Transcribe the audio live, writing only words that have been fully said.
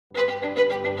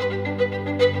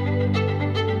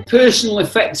Personal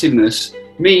effectiveness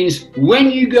means when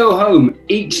you go home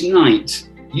each night,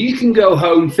 you can go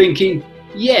home thinking,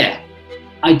 yeah,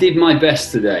 I did my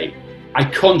best today. I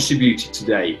contributed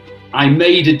today. I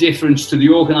made a difference to the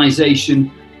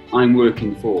organisation I'm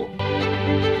working for.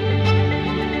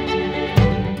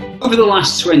 Over the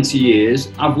last 20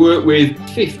 years, I've worked with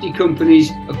 50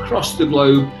 companies across the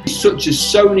globe, such as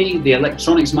Sony, the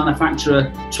electronics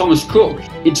manufacturer, Thomas Cook.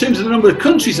 In terms of the number of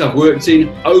countries I've worked in,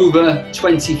 over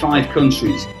 25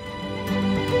 countries.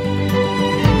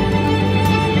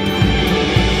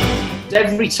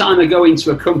 Every time I go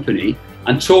into a company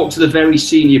and talk to the very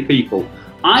senior people,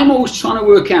 I'm always trying to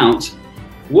work out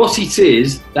what it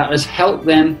is that has helped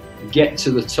them get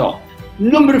to the top. A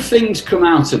number of things come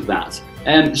out of that.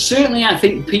 Certainly I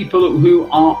think people who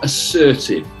are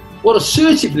assertive. What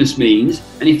assertiveness means,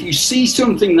 and if you see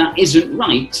something that isn't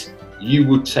right, you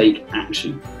would take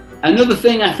action. Another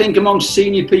thing I think amongst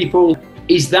senior people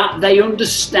is that they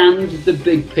understand the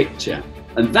big picture,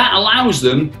 and that allows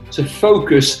them to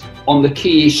focus on the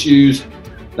key issues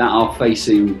that are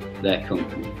facing their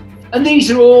company. And these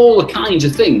are all the kinds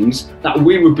of things that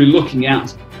we would be looking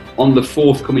at on the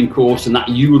forthcoming course and that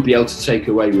you would be able to take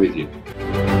away with you.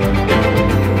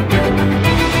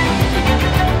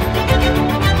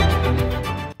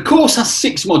 The course has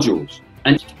 6 modules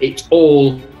and it's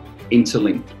all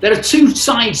interlinked. There are 2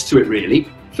 sides to it really.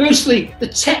 Firstly, the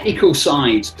technical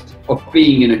side of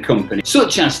being in a company,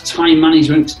 such as time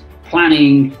management,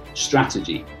 planning,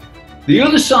 strategy. The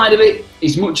other side of it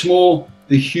is much more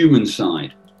the human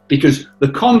side, because the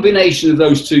combination of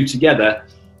those 2 together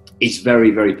is very,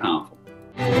 very powerful.